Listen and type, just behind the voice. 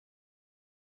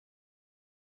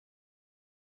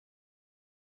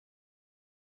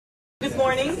Good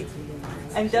morning.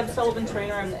 I'm Deb Sullivan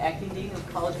Trainer. I'm the Acting Dean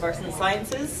of College of Arts and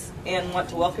Sciences and want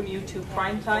to welcome you to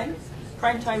Primetime.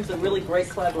 Primetime is a really great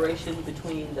collaboration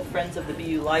between the Friends of the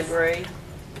BU Library,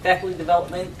 Faculty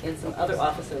Development, and some other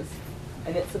offices.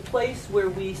 And it's a place where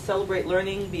we celebrate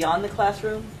learning beyond the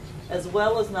classroom, as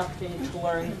well as an opportunity to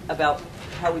learn about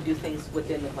how we do things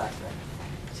within the classroom.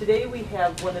 Today we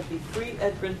have one of the free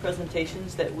Edgren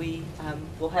presentations that we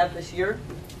will have this year.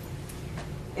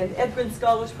 And Edgren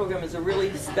Scholarship program is a really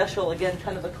special, again,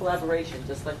 kind of a collaboration,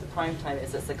 just like the Primetime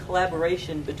is. It's a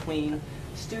collaboration between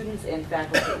students and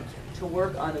faculty to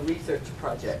work on a research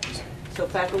project. So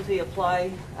faculty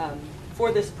apply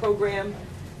for this program.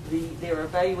 They're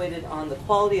evaluated on the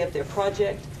quality of their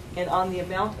project and on the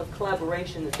amount of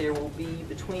collaboration that there will be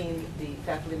between the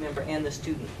faculty member and the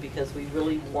student, because we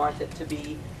really want it to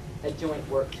be a joint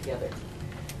work together.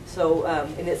 So,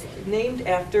 and it's named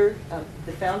after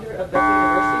the founder of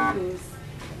Beckley University,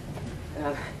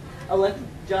 who's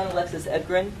John Alexis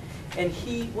Edgren, and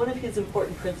one of his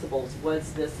important principles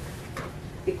was this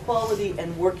equality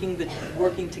and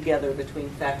working together between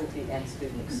faculty and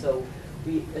students. So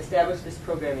we established this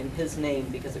program in his name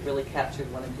because it really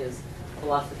captured one of his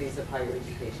philosophies of higher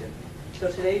education. So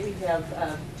today we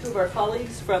have two of our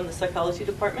colleagues from the psychology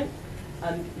department.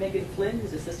 Megan Flynn,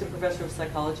 who's assistant professor of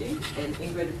psychology, and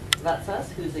Ingrid Vatsaas,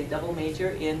 who's a double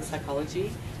major in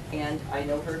psychology, and I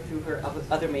know her through her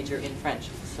other major in French.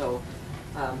 So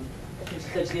she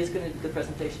said she is going to do the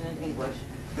presentation in English.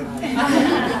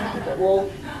 But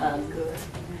we'll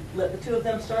let the two of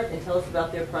them start and tell us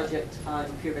about their project on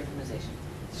peer victimization.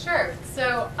 Sure.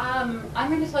 So I'm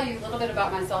going to tell you a little bit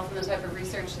about myself and the type of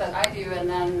research that I do, and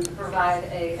then provide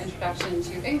an introduction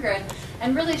to Ingrid.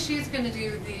 And really, she's going to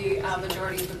do the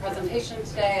majority of the presentation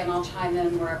today, and I'll chime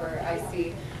in wherever I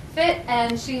see fit.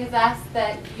 And she has asked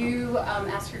that you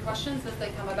ask your questions as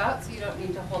they come about, so you don't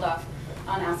need to hold off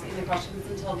on asking the questions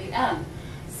until the end.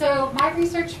 So my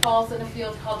research falls in a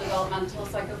field called developmental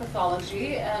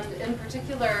psychopathology, and in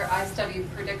particular, I study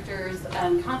predictors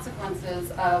and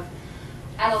consequences of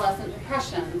adolescent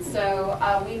depression. So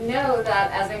we know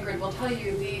that, as Ingrid will tell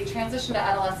you, the transition to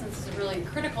adolescence is a really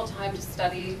critical time to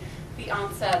study the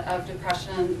onset of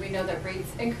depression. We know that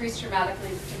rates increase dramatically,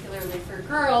 particularly for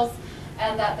girls,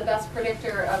 and that the best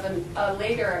predictor of a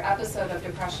later episode of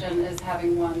depression is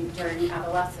having one during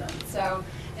adolescence. So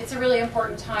it's a really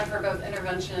important time for both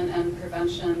intervention and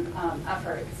prevention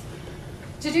efforts.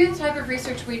 To do the type of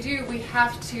research we do, we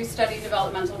have to study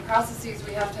developmental processes.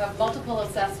 We have to have multiple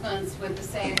assessments with the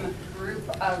same group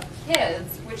of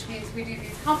kids, which means we do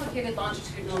these complicated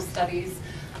longitudinal studies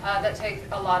that take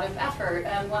a lot of effort.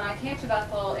 And when I came to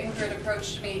Bethel, Ingrid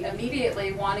approached me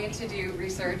immediately wanting to do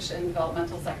research in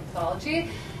developmental psychopathology.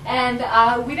 And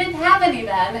we didn't have any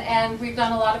then, and we've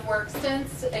done a lot of work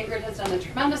since. Ingrid has done a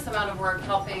tremendous amount of work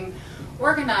helping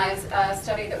organize a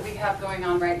study that we have going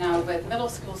on right now with middle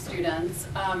school students.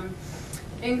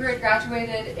 Ingrid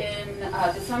graduated in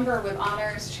December with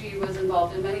honors. She was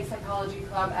involved in many psychology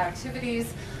club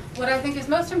activities. What I think is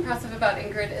most impressive about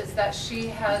Ingrid is that she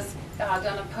has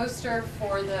done a poster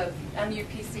for the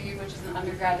MUPC, which is an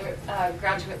undergraduate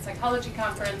graduate psychology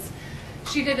conference.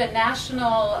 She did a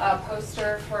national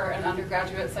poster for an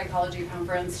undergraduate psychology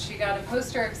conference. She got a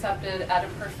poster accepted at a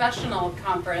professional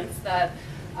conference that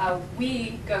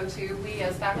we go to, we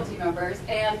as faculty members,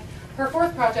 and her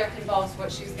fourth project involves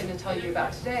what she's going to tell you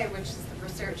about today, which is the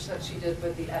research that she did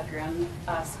with the Edgren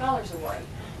Scholars Award.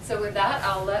 So with that,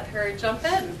 I'll let her jump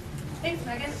in. Thanks,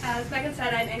 Megan. As Megan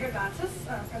said, I'm Ingrid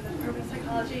Vatsaas from the Department of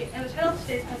Psychology, and the title of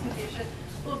today's presentation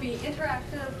will be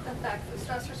Interactive Effects of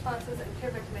Stress Responses and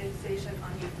Peer Victimization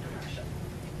on Youth Depression.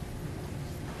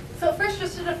 So first,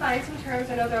 just to define some terms,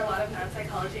 I know there are a lot of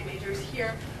non-psychology majors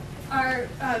here.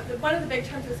 One of the big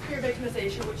terms is peer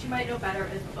victimization, which you might know better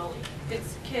as bullying.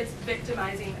 It's kids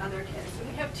victimizing other kids. And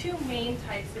we have two main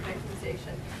types of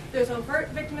victimization. There's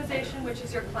overt victimization, which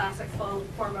is your classic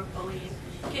form of bullying,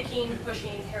 kicking,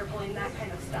 pushing, hair pulling, that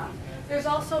kind of stuff. There's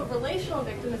also relational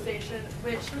victimization,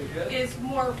 which is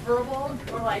more verbal,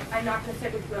 or like, I'm not going to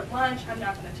sit with you at lunch, I'm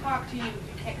not going to talk to you, you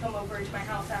can't come over to my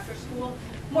house after school,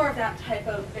 more of that type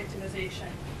of victimization.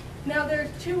 Now, there's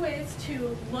two ways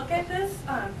to look at this.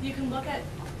 You can look at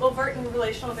overt and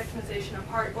relational victimization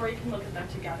apart, or you can look at them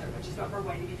together, which is what we're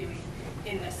going to be doing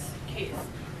in this case.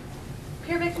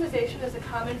 Peer victimization is a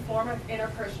common form of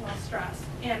interpersonal stress,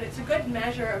 and it's a good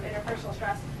measure of interpersonal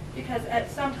stress because at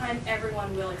some time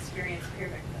everyone will experience peer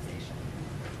victimization.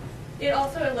 It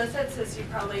also elicits, as you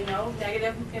probably know,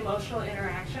 negative emotional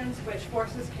interactions, which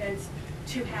forces kids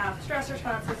to have stress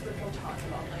responses, which we'll talk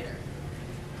about later.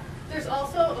 There's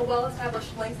also a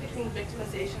well-established link between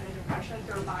victimization and depression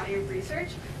through a body of research.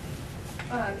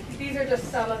 these are just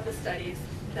some of the studies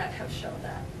that have shown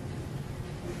that.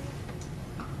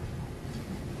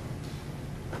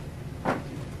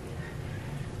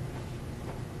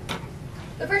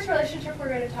 The first relationship we're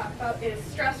going to talk about is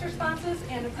stress responses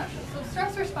and depression. So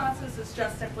stress responses is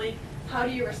just simply how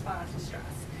do you respond to stress?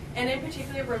 And in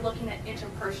particular, we're looking at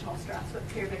interpersonal stress with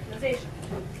peer victimization.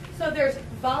 So there's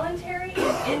voluntary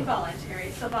and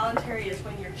involuntary. So voluntary is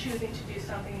when you're choosing to do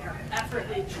something or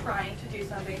effortfully trying to do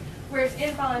something, whereas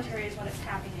involuntary is when it's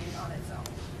happening on its own.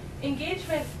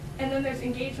 Engagement, and then there's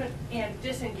engagement and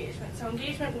disengagement. So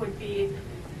engagement would be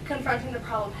confronting the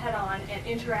problem head on and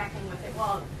interacting with it,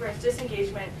 whereas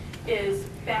disengagement is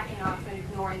backing off and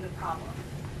ignoring the problem.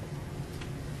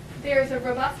 There's a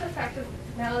robust effect of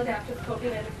maladaptive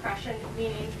coping and depression,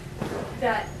 meaning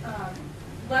that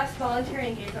less voluntary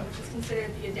engagement, which is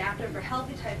considered the adaptive or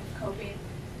healthy type of coping,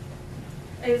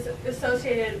 is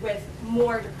associated with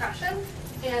more depression,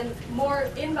 and more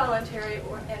involuntary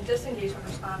and disengagement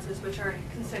responses, which are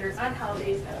considered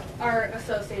unhealthy, are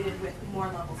associated with more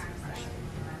levels of depression.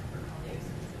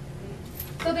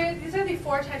 So these are the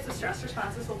 4 types of stress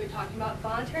responses we'll be talking about: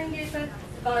 voluntary engagement,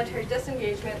 voluntary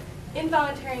disengagement,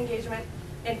 involuntary engagement,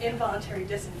 and involuntary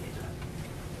disengagement.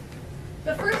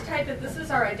 The first type, this is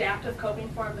our adaptive coping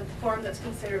form, the form that's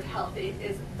considered healthy,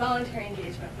 is voluntary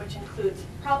engagement, which includes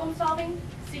problem solving,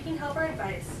 seeking help or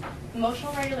advice,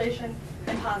 emotional regulation,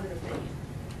 and positive thinking.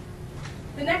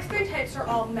 The next 3 types are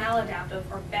all maladaptive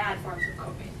or bad forms of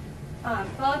coping.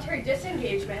 Voluntary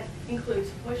disengagement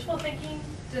includes wishful thinking,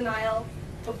 denial,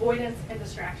 avoidance, and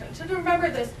distraction. So to remember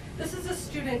this is a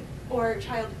student or a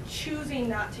child choosing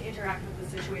not to interact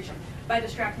with the situation by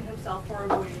distracting himself or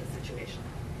avoiding the situation.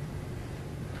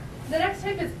 The next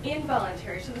type is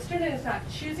involuntary. So the student is not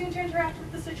choosing to interact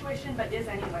with the situation, but is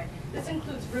anyway. This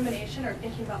includes rumination, or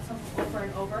thinking about something over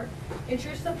and over,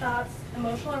 intrusive thoughts,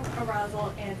 emotional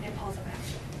arousal, and impulsive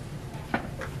action.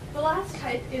 The last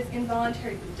type is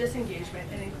involuntary disengagement,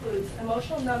 and includes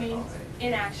emotional numbing,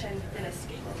 inaction, and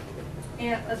escape,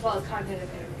 and as well as cognitive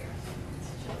interference.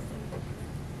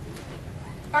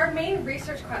 Our main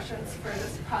research questions for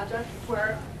this project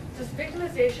were, does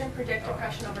victimization predict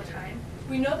depression over time?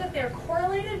 We know that they're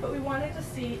correlated, but we wanted to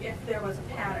see if there was a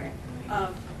pattern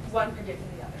of one predicting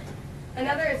the other.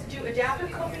 Another is, do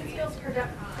adaptive coping skills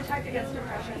protect against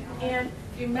depression, and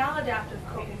do maladaptive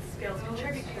coping skills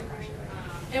contribute to depression?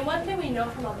 And one thing we know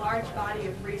from a large body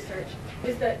of research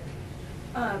is that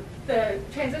the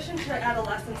transition to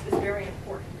adolescence is very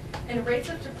important, and rates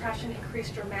of depression increase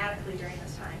dramatically during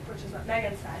this time, which is what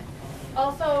Megan said.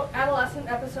 Also, adolescent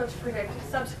episodes predict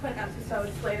subsequent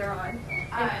episodes later on,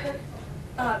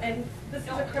 and this is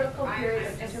a critical period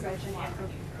of intervention and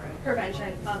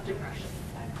prevention of depression.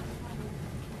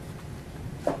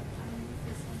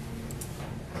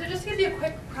 So just to give you a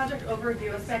quick project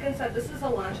overview, as Megan said, this is a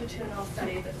longitudinal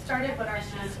study that started when our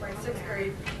students were in 6th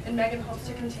grade, and Megan hopes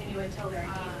to continue until they're in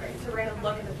 8th grade. So we're going to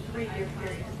look at a 3-year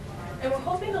period. And we're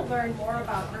hoping to learn more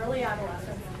about early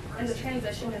adolescence and the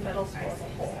transition in middle school as a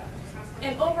whole.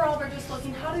 And overall, we're just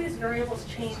looking how do these variables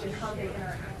change and how they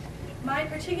interact. My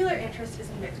particular interest is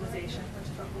in victimization, which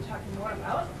is what we'll be talking more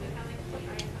about.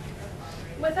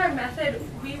 With our method,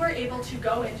 we were able to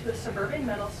go into a suburban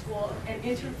middle school and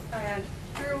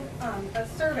through a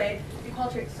survey, the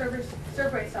Qualtrics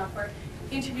survey software,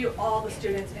 interview all the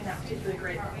students in that particular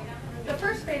grade level. The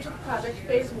first phase of the project,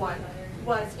 phase 1,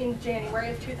 was in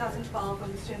January of 2012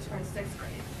 when the students were in 6th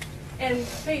grade. And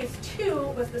phase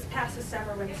 2 was this past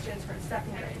December when the students were in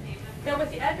 2nd grade. Now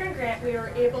with the Edgren grant, we were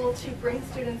able to bring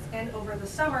students in over the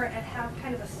summer and have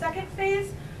kind of a second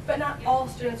phase, but not all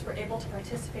students were able to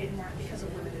participate in that because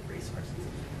of limited resources.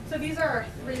 So these are our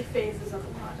 3 phases of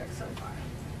the project so far.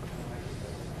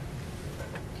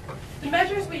 The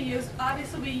measures we used,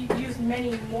 obviously we used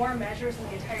many more measures in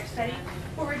the entire study,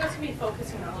 but we're just going to be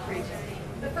focusing on 3 today.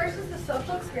 The first is the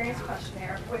social experience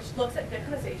questionnaire, which looks at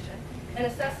victimization and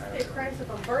assesses the occurrence of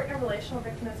overt and relational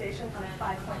victimization on a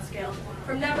 5-point scale,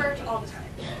 from never to all the time.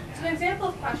 So an example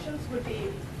of questions would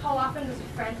be, how often does a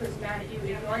friend who is mad at you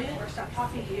ignore you or stop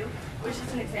talking to you, which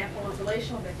is an example of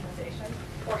relational victimization,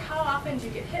 or how often do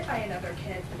you get hit by another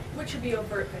kid, which would be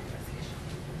overt victimization.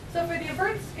 So for the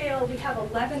overt scale, we have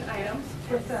 11 items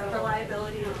with a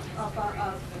reliability of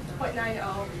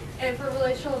 0.90, and for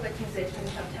relational victimization, we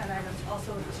have 10 items,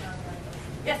 also with a strong reliability.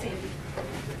 Yes, Andy?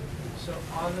 So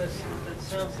on this, it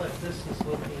sounds like this is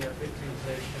looking at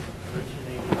victimization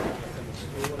originating within the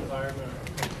the school environment or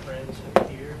from friends and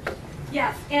peers?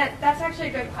 Yes, and that's actually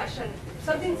a good question.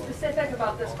 Something specific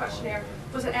about this questionnaire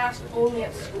was it asked only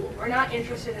at school. We're not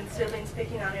interested in siblings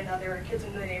picking on another or kids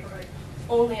in the neighborhood,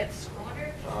 only at school.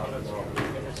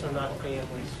 So not family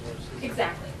sources?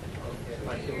 Exactly. Okay,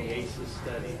 like in the ACEs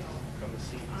study from the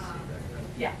CDC, that kind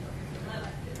of. Yeah.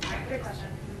 Good question.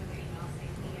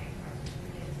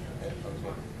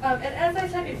 And as I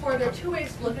said before, there are two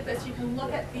ways to look at this. You can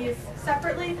look at these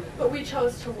separately, but we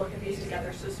chose to look at these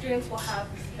together. So students will have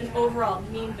an overall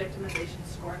mean victimization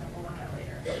score that we'll look at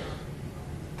later.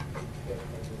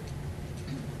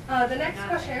 The next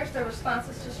questionnaire is the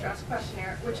responses to stress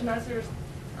questionnaire, which measures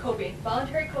coping,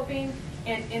 voluntary coping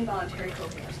and involuntary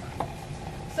coping response.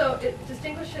 So it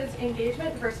distinguishes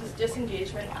engagement versus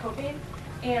disengagement coping,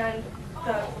 and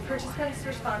the participants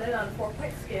responded on a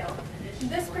 4-point scale.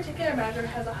 This particular measure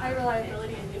has a high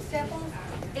reliability in use samples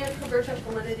and convergent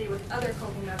validity with other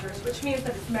coping measures, which means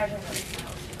that it's measuring what it's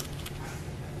supposed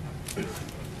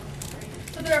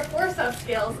to. So there are 4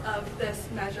 subscales of this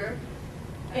measure,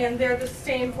 and they're the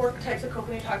same 4 types of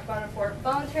coping we talked about before: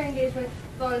 voluntary engagement,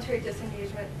 voluntary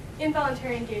disengagement,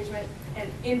 involuntary engagement,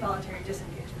 and involuntary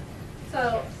disengagement.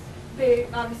 So they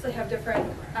obviously have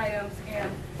different items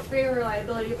and greater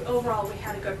reliability, but overall we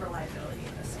had a good reliability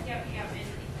in this.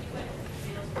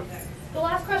 The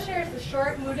last questionnaire is the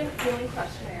short mood and feeling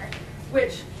questionnaire,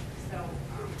 which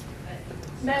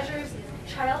measures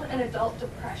child and adult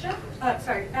depression,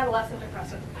 adolescent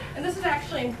depression. And this is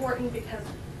actually important because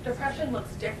depression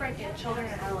looks different in children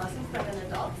and adolescents than in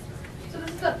adults. So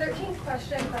this is a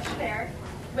 13-question questionnaire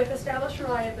with established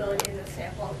reliability in this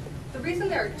sample. The reason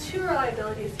there are 2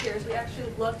 reliabilities here is we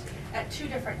actually looked at 2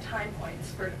 different time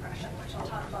points for depression, which I'll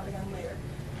talk about again later.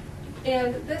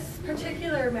 And this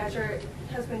particular measure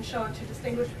has been shown to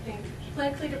distinguish between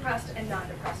clinically depressed and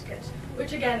non-depressed kids,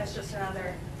 which again is just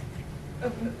another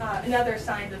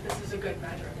sign that this is a good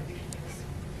measure that we can use.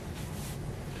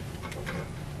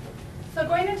 So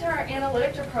going into our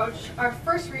analytic approach, our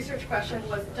first research question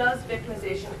was, does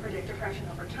victimization predict depression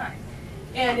over time?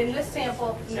 And in this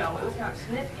sample, no, it was not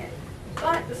significant.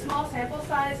 But the small sample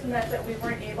size meant that we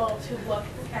weren't able to look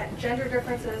at gender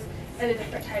differences and the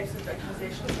different types of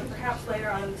victimization. So perhaps later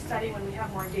on in the study, when we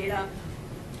have more data,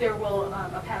 there will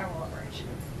a pattern will emerge.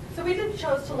 So we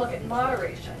chose to look at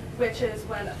moderation, which is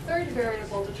when a third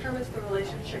variable determines the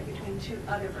relationship between 2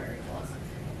 other variables.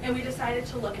 And we decided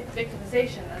to look at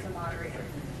victimization as a moderator.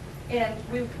 And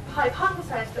we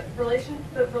hypothesized that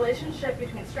the relationship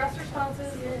between stress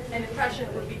responses and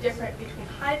depression would be different between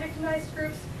high victimized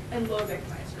groups and low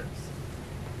victimized groups.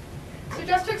 So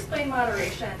just to explain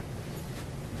moderation,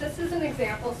 this is an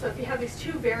example. So if you have these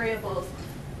 2 variables,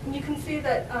 you can see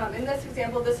that in this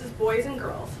example, this is boys and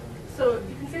girls. So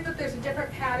you can see that there's a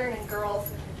different pattern in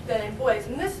girls than in boys.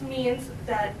 And this means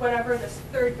that whatever this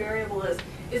third variable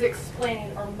is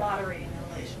explaining or moderating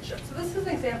the relationship. So this is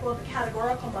an example of a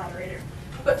categorical moderator.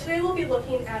 But today we'll be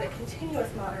looking at a continuous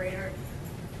moderator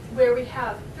where we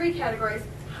have 3 categories: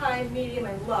 high, medium,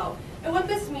 and low. And what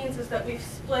this means is that we've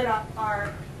split up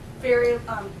our third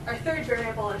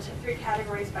variable into 3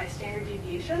 categories by standard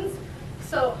deviations.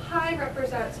 So high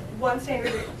represents 1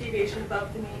 standard deviation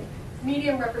above the mean,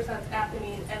 medium represents at the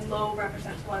mean, and low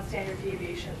represents 1 standard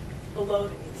deviation below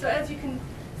the mean. So as you can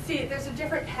see, there's a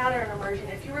different pattern emerging.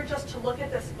 If you were just to look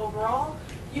at this overall,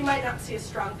 you might not see a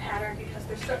strong pattern because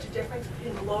there's such a difference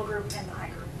between the low group and the high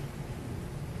group.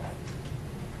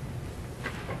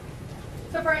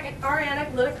 So for our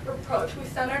analytic approach, we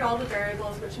centered all the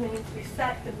variables, which means we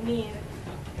set the mean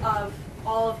of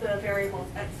all of the variables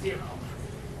at 0.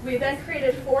 We then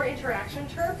created 4 interaction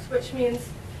terms, which means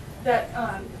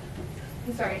that,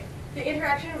 the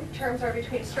interaction terms are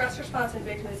between stress response and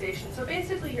victimization. So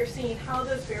basically you're seeing how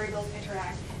those variables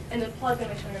interact and then plug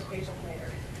them into an equation later.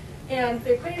 And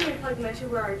the equation we plugged them into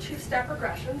were our 2-step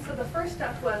regressions. So the first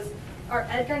step was our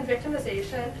Edgren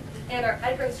victimization and our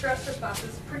Edgren stress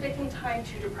responses predicting time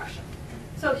to depression.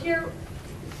 So here,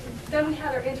 then we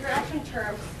had our interaction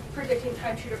terms predicting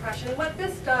time to depression. And what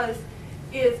this does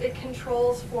is it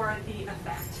controls for the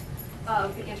effect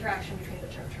of the interaction between the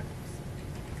 2 terms.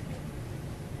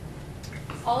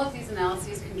 All of these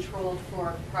analyses controlled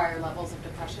for prior levels of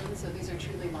depression, so these are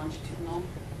truly longitudinal.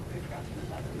 We forgot to put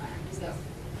that in there. So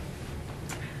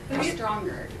they're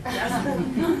stronger. Yes.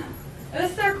 And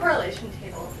this is our correlation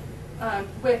table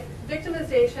with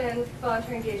victimization,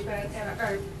 voluntary engagement, and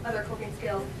our other coping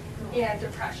skills, and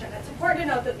depression. It's important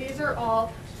to note that these are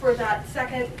all for that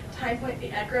second time point, the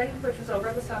Edgren, which was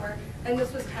over the summer, and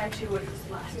this was time 2, which was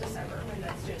last December when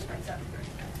the students were in 7th grade.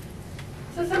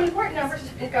 So some important numbers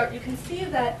to pick out. You can see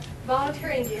that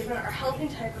voluntary engagement, our helping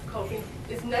type of coping,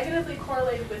 is negatively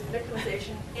correlated with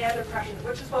victimization and depression,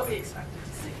 which is what we expected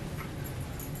to see.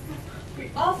 We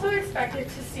also expected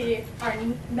to see our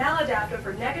maladaptive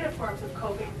or negative forms of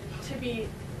coping to be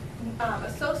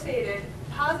associated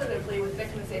positively with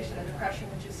victimization and depression,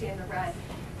 which you see in the red.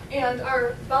 And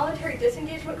our voluntary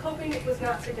disengagement coping was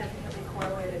not significantly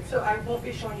correlated, so I won't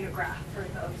be showing you a graph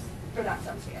for that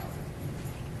subscale.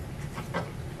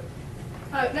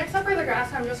 Next up are the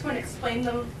graphs. I'm just going to explain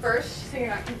them first so you're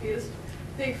not confused.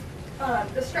 The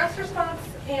stress response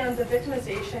and the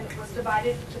victimization was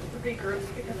divided into 3 groups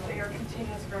because they are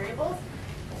continuous variables.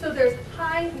 So there's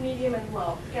high, medium, and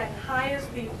low. Again, high is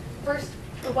the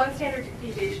 1 standard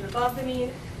deviation above the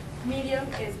mean, medium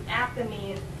is at the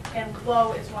mean, and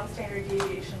low is 1 standard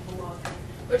deviation below the mean,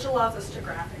 which allows us to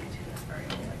graph a continuous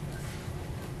variable like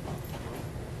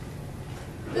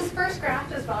this. This first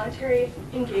graph is voluntary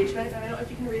engagement, and I don't know if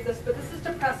you can read this, but this is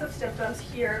depressive symptoms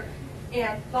here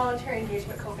and voluntary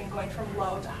engagement coping going from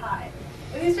low to high.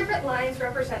 And these different lines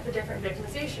represent the different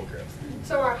victimization groups.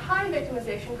 So our high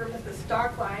victimization group is this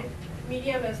dark line,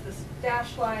 medium is this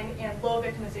dashed line, and low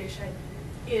victimization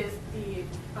is the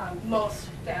most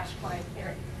dashed line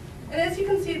here. And as you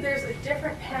can see, there's a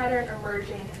different pattern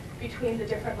emerging between the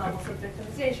different levels of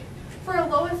victimization. For a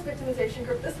lowest victimization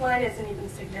group, this line isn't even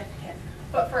significant.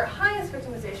 But for a highest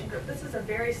victimization group, this is a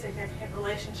very significant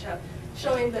relationship,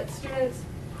 showing that students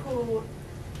who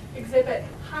exhibit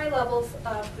high levels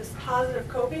of this positive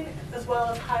coping, as well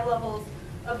as high levels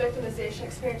of victimization,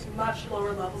 experience much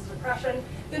lower levels of depression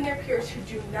than their peers who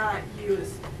do not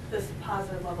use this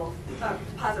positive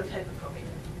type of coping.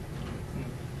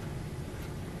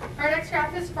 Our next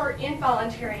graph is for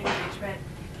involuntary engagement,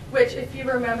 which, if you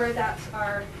remember, that's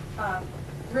our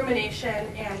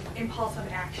rumination and impulsive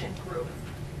action group.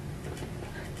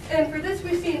 And for this,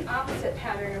 we've seen opposite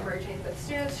pattern emerging, that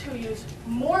students who use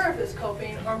more of this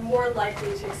coping are more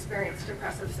likely to experience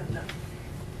depressive symptoms.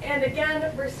 And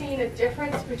again, we're seeing a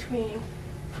difference between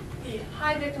the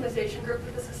high victimization group,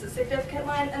 where this is a significant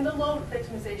line, and the low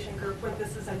victimization group, where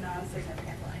this is a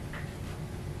non-significant line.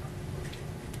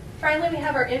 Finally, we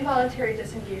have our involuntary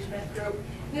disengagement group.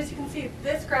 And as you can see,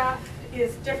 this graph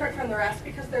is different from the rest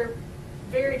because there are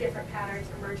very different patterns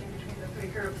emerging between the 3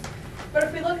 groups. But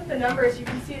if we look at the numbers, you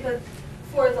can see that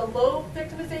for the low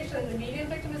victimization and the medium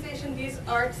victimization, these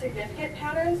aren't significant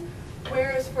patterns,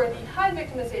 whereas for the high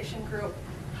victimization group,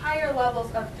 higher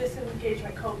levels of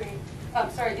disengagement coping,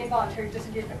 involuntary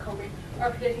disengagement coping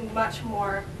are predicting much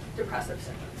more depressive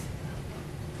symptoms.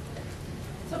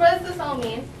 So what does this all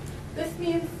mean? This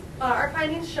means our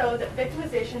findings show that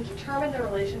victimization determined the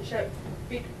relationship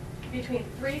between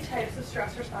 3 types of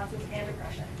stress responses and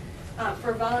depression.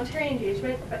 For voluntary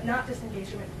engagement, but not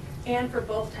disengagement, and for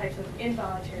both types of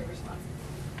involuntary responses.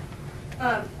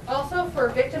 Also, for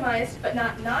victimized but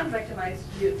not non-victimized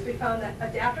youth, we found that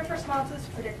adaptive responses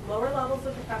predict lower levels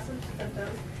of depressive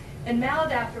symptoms, and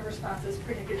maladaptive responses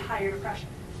predicted higher depression.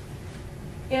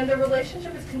 And the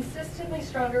relationship is consistently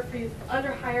stronger for youth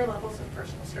under higher levels of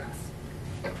personal stress.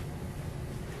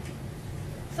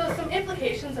 So some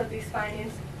implications of these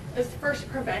findings is first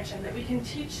prevention, that we can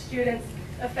teach students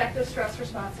effective stress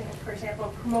responding, for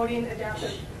example, promoting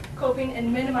adaptive coping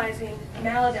and minimizing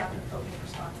maladaptive coping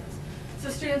responses. So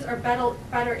students are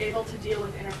better able to deal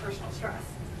with interpersonal stress.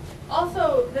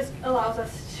 Also, this allows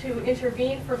us to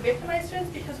intervene for victimized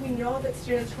students because we know that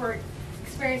students who are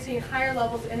experiencing higher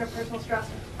levels of interpersonal stress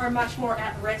are much more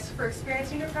at risk for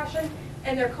experiencing depression,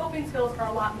 and their coping skills are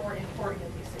a lot more important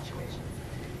in these situations.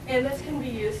 And this can be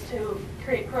used to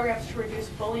create programs to reduce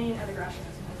bullying and aggression.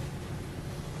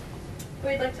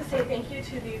 We'd like to say thank you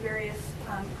to the various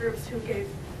groups who gave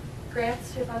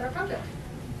grants to fund our project.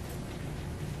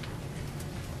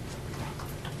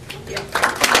 Thank you.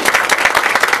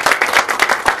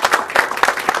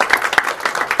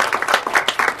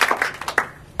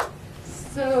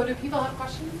 So do people have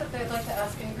questions that they'd like to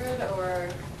ask Ingrid or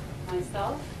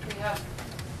myself? We have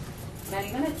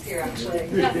many minutes here, actually.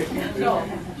 Yes.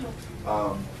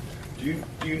 Joel. Do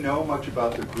you know much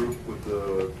about the group with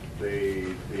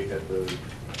they had the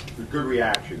good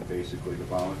reaction, basically, the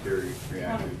voluntary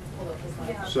reaction?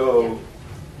 Yeah. So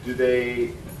do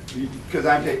they, because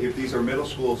if these are middle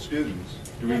school students,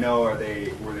 do we know, were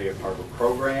they a part of a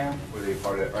program? Were they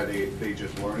part of, are they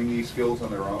just learning these skills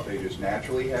on their own? They just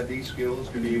naturally had these skills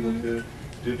to be able to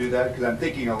do that? Because I'm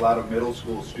thinking a lot of middle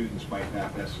school students might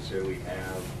not necessarily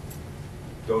have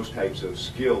those types of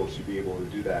skills to be able to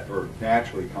do that, or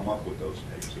naturally come up with those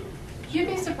types of You'd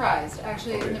be surprised,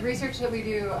 actually, in the research that we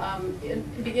do,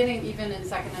 beginning even in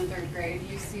 2nd and 3rd grade,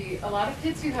 you see a lot of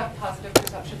kids who have positive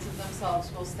perceptions of themselves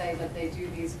will say that they do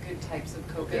these good types of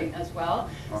coping as well.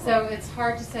 So it's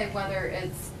hard to say whether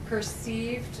it's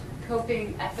perceived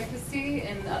coping efficacy,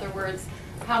 in other words,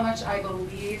 how much I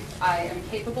believe I am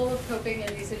capable of coping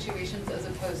in these situations as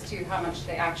opposed to how much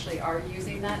they actually are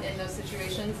using that in those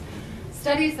situations.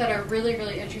 Studies that are really,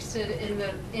 really interested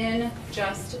in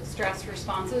just stress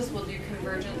responses will do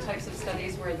convergent types of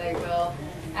studies where they will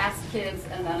ask kids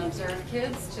and then observe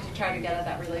kids to try to get at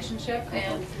that relationship.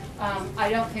 And I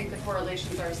don't think the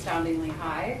correlations are astoundingly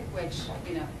high, which,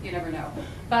 you know, you never know.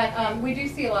 But we do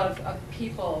see a lot of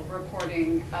people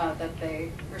reporting that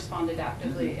they respond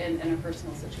adaptively in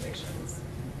interpersonal situations.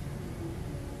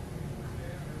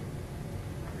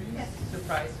 Were you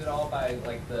surprised at all by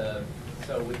like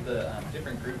so with the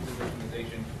different groups of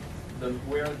victimization,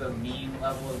 where the mean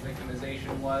level of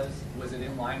victimization was it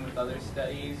in line with other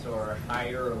studies or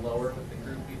higher or lower with the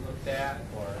group you looked at?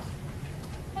 Or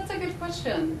That's a good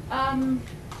question. I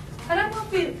don't know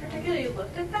if we particularly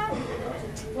looked at that.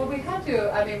 Well, we had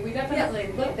to. I mean, we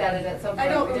definitely looked at it at some point. I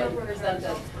don't we didn't remember present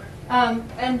it.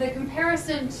 And the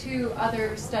comparison to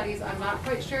other studies, I'm not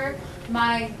quite sure.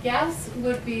 My guess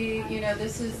would be, you know,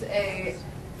 this is a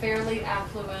fairly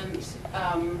affluent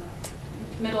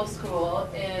middle school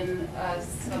in a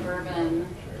suburban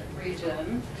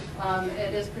region.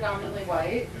 It is predominantly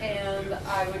white, and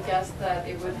I would guess that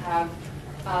it would have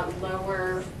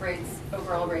lower rates,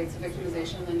 overall rates of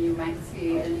victimization than you might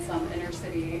see in some inner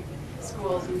city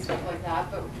schools and stuff like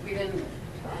that, but we didn't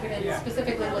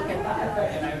specifically look at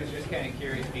that. And I was just kind of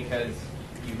curious because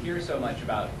you hear so much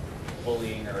about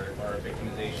bullying or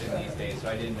victimization these days, so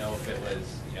I didn't know if it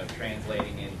was, you know,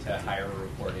 translating into higher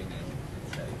reporting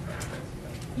in studies like this.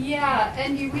 Yeah,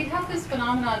 and we have this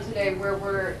phenomenon today where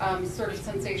we're sort of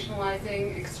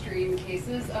sensationalizing extreme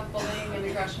cases of bullying and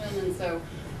aggression, and so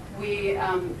we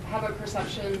have a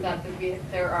perception that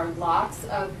there are lots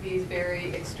of these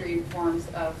very extreme forms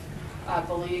of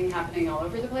bullying happening all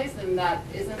over the place, and that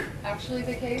isn't actually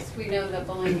the case. We know that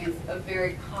bullying is a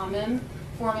very common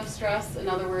form of stress. In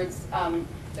other words,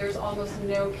 there's almost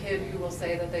no kid who will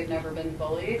say that they've never been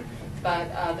bullied,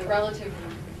 but the relative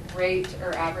rate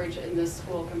or average in this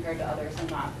school compared to others, I'm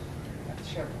not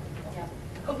sure. Yeah.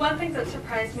 One thing that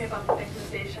surprised me about the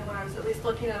victimization when I was at least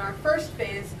looking at our first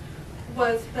phase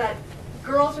was that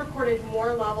girls reported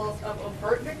more levels of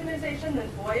overt victimization than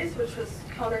boys, which was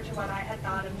counter to what I had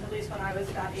thought, at least when I was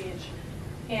that age.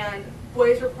 And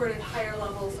boys reported higher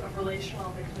levels of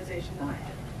relational victimization than I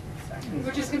had expected.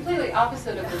 Which is completely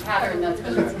opposite of the pattern that's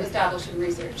been established in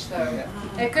research. So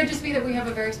it could just be that we have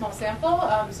a very small sample,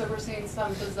 so we're seeing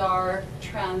some bizarre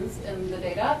trends in the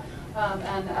data.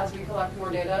 And as we collect more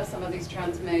data, some of these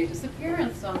trends may disappear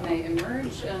and some may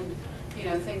emerge, and you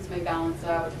know, things may balance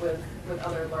out with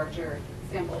other larger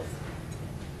samples.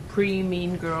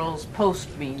 Pre-Mean Girls,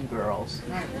 post-Mean Girls.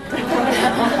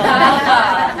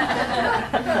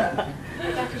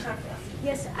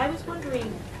 Yes, I was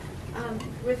wondering,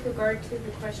 with regard to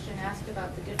the question asked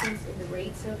about the difference in the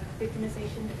rates of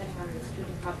victimization depending on the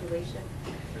student population,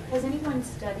 has anyone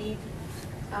studied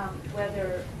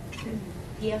whether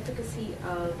the efficacy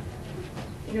of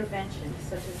interventions,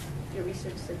 such as your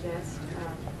research suggests,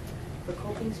 for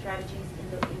coping strategies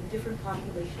in different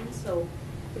populations? So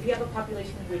if you have a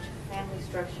population in which family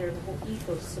structure, the whole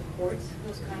ethos supports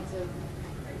those kinds of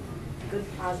good,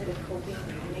 positive coping,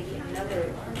 and maybe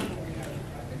another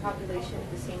population of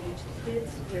the same age as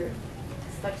kids where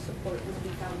such support would be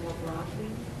found more broadly.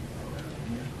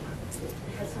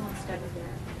 Has someone studied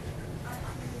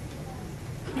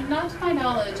that? Not to my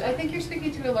knowledge. I think you're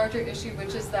speaking to a larger issue,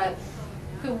 which is that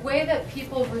the way that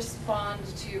people respond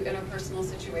to interpersonal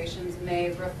situations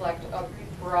may reflect a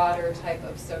broader type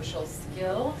of social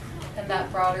skill, and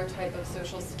that broader type of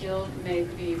social skill may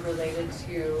be related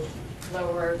to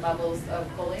lower levels of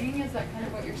bullying. Is that kind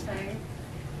of what you're saying?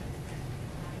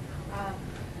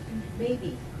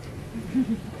 Maybe.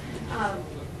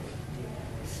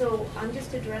 So I'm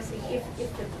just addressing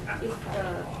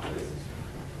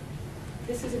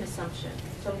this is an assumption.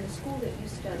 So in the school that you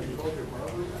studied,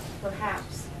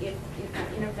 perhaps if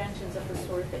interventions of the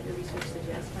sort that your research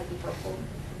suggests might be helpful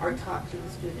are taught to the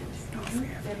students,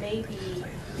 there may be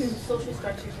social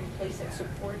structures in place that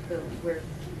support those, where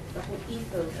the whole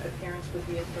ethos the parents would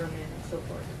reaffirm in and so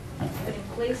forth. But in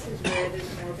places where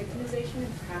there's more victimization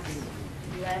and perhaps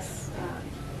less,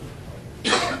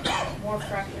 more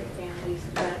fractured families,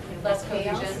 Less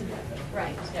chaos, cohesion.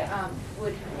 right? Yeah.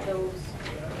 Would those?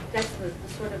 That's the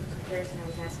sort of comparison I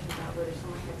was asking about, whether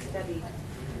someone had studied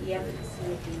the efficacy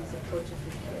of these approaches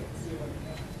with kids.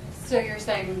 So you're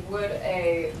saying, would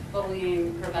a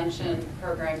bullying prevention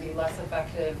program be less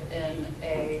effective in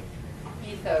a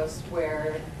ethos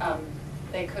where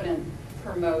they couldn't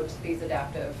promote these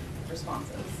adaptive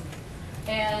responses?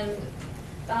 And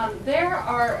there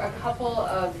are a couple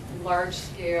of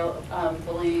large-scale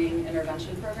bullying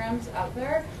intervention programs out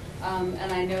there,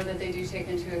 and I know that they do take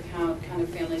into account kind of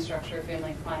family structure,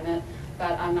 family climate,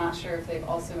 but I'm not sure if they've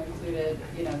also included,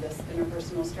 you know, this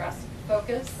interpersonal stress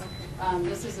focus.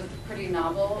 This is a pretty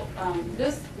novel,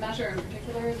 this measure in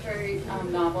particular is very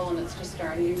novel, and it's just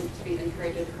starting to be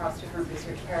integrated across different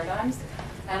research paradigms.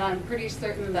 And I'm pretty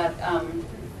certain that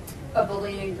a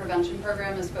bullying prevention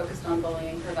program is focused on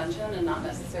bullying prevention and not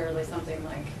necessarily something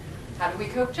like, how do we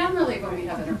cope generally when we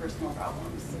have interpersonal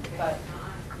problems? But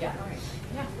yeah,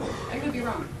 I could be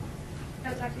wrong.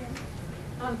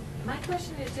 My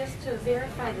question is just to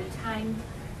verify the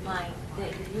timeline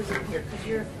that you're using here, because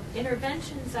your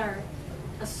interventions are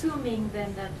assuming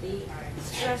then that the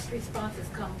stress responses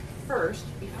come first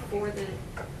before the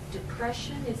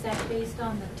depression. Is that based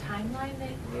on the timeline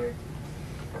that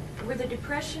were the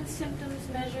depression symptoms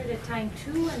measured at time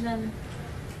 2 and then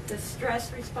the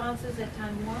stress responses at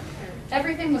time 1? Or?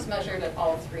 Everything was measured at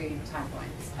all 3 time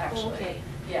points, actually. Okay.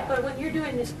 Yeah. But when you're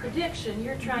doing this prediction,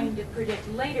 you're trying to predict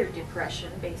later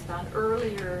depression based on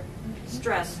earlier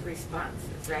stress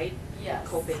responses, right? Yes.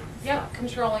 Coping. Yep, stuff.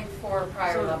 controlling for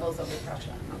prior levels of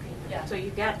depression. Okay. Yeah. So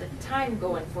you've got the time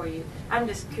going for you. I'm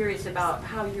just curious about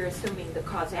how you're assuming the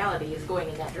causality is going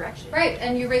in that direction. Right,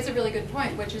 and you raise a really good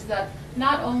point, which is that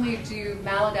not only do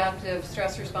maladaptive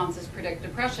stress responses predict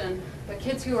depression, but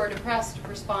kids who are depressed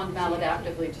respond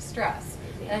maladaptively to stress.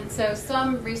 And so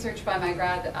some research by my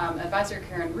grad advisor,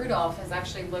 Karen Rudolph, has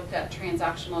actually looked at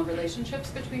transactional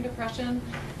relationships between depression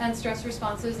and stress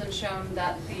responses and shown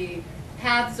that the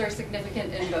paths are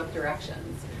significant in both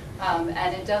directions.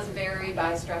 And it does vary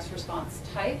by stress response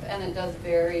type, and it does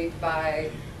vary by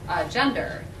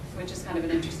gender, which is kind of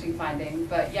an interesting finding.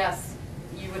 But yes,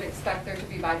 you would expect there to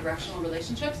be bidirectional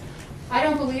relationships. I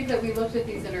don't believe that we looked at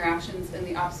these interactions in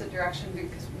the opposite direction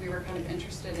because we were kind of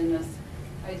interested in this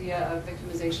idea of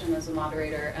victimization as a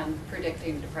moderator and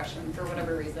predicting depression. For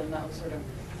whatever reason, that was sort of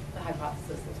the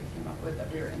hypothesis that we came up with that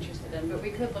we were interested in. But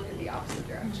we could look at the opposite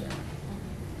direction.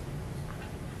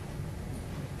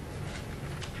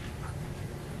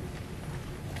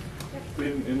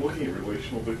 In looking at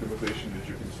relational victimization, did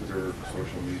you consider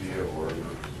social media or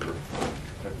sort of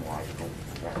technological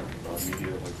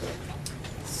media like that?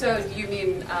 So you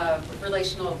mean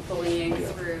relational bullying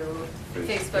through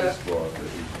Facebook?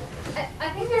 I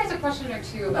think there's a question or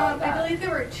two about that. I believe there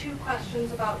were 2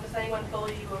 questions about does anyone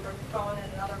bully you over the phone,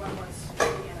 and another one was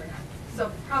through the internet.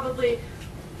 So probably,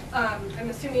 I'm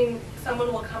assuming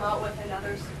someone will come out with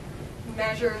another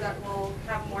measure that will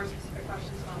have more specific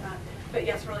questions about that. But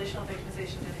yes, relational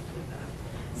victimization did include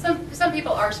that. Some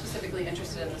people are specifically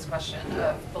interested in this question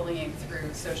of bullying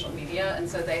through social media, and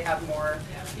so they have more,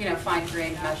 you know,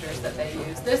 fine-grained measures that they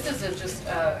use. This is just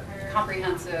a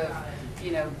comprehensive,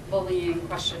 you know, bullying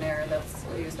questionnaire that's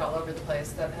used all over the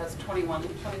place that has 21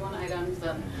 items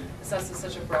and assesses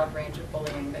such a broad range of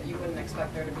bullying that you wouldn't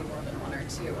expect there to be more than 1 or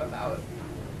 2 about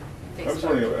Facebook. I was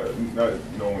wondering, not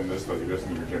knowing this study, just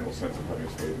in your general sense of how you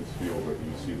students feel, but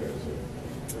you see that as an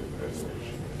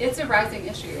issue. It's a rising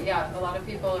issue, yeah. A lot of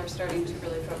people are starting to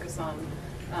really focus on,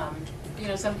 you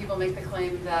know, some people make the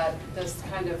claim that this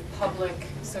kind of public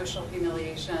social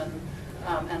humiliation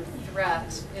and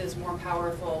threat is more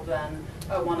powerful than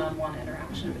a one-on-one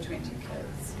interaction between 2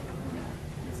 kids. Yeah.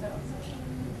 So.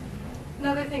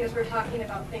 Another thing is we're talking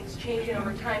about things changing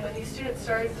over time. When these students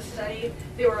started the study,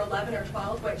 they were 11 or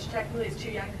 12, which technically is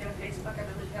too young to have Facebook. I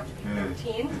believe they have to be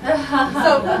 13.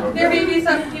 So there may be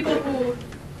some people who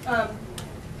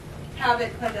have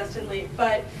it clandestinely,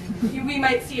 but we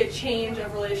might see a change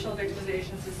of relational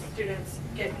victimizations as students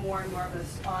get more and more of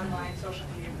this online social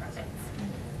media presence.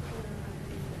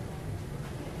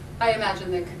 I imagine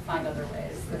they could find other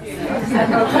ways. It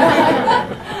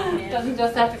doesn't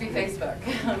just have to be Facebook.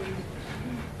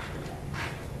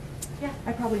 Yeah,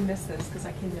 I probably missed this because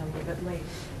I came in a little bit late.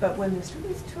 But when the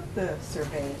students took the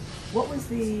survey, what was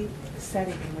the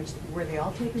setting in which, were they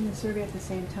all taking the survey at the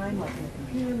same time, like in a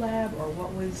computer lab, or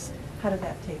how did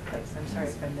that take place? I'm sorry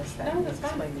if I missed that. No, that's You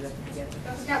explained it at the beginning.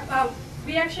 Yeah,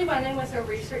 we actually went in with a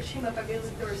research team of, I believe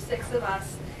there were 6 of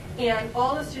us, and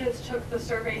all the students took the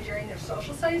survey during their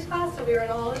social studies class, so we were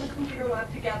all in the computer lab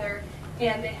together,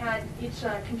 and they had each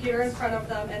computer in front of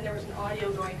them, and there was an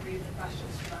audio going through the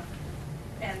questions for them.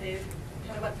 And they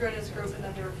kind of went through it as a group, and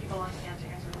then there were people on hand to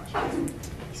answer questions.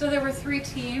 So there were 3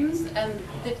 teams, and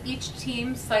that each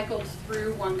team cycled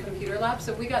through one computer lab.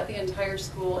 So we got the entire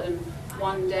school in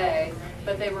one day,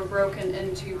 but they were broken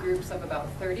into groups of about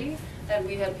 30, and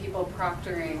we had people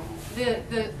proctoring.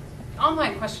 The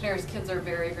online questionnaires kids are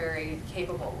very, very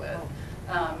capable with.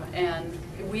 And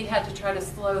we had to try to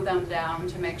slow them down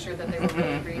to make sure that they were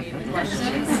really reading the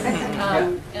questions.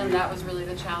 And that was really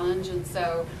the challenge. And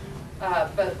so,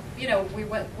 but you know, we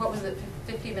went, what was it,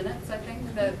 50 minutes, I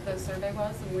think, that the survey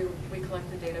was, and we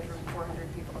collected data from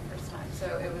 400 people the first time. So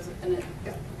it was an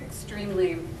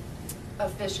extremely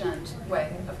efficient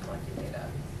way of collecting data.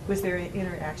 Was there an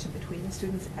interaction between the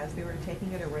students as they were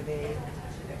taking it, or were they?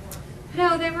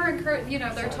 No, they were encouraged, you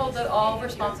know, they're told that all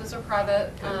responses are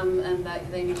private, and that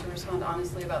they need to respond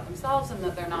honestly about themselves, and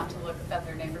that they're not to look at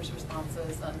their neighbors'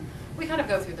 responses, and we kind of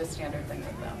go through the standard thing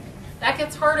with them. That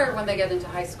gets harder when they get into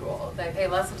high school. They pay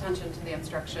less attention to the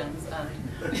instructions, and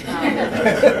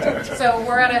so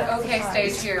we're at an okay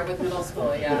stage here with middle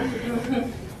school, yeah.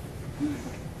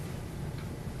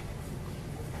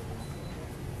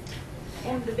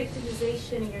 And the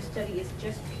victimization in your study is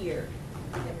just peer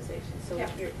victimization, so Yeah.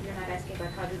 you're not asking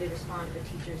about how do they respond to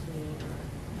teachers' mean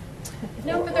or...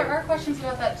 No, but there are questions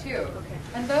about that too. Okay.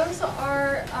 And those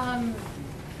are,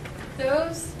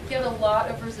 those get a lot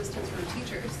of resistance from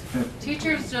teachers.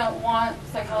 Teachers don't want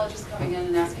psychologists coming in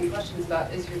and asking questions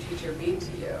about, is your teacher mean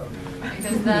to you?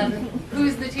 Because then,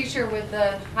 who's the teacher with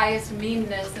the highest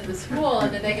meanness in the school,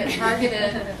 and did they get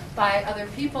targeted by other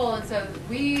people? And so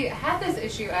we had this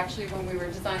issue actually when we were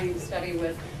designing the study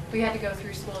with, we had to go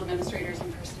through school administrators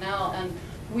and personnel, and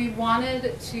we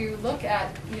wanted to look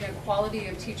at, you know, quality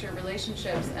of teacher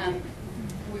relationships, and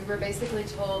we were basically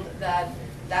told that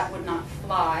that would not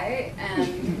fly,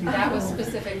 and that was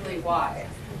specifically why.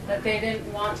 That they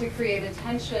didn't want to create a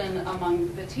tension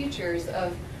among the teachers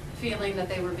of feeling that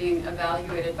they were being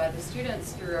evaluated by the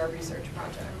students through our research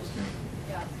project.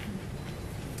 Yeah.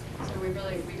 So we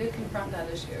did confront that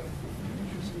issue.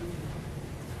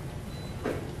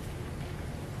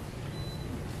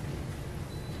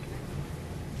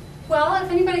 Well,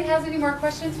 if anybody has any more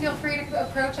questions, feel free to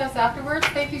approach us afterwards.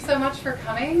 Thank you so much for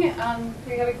coming.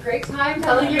 We had a great time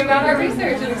telling you about our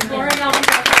research and exploring all these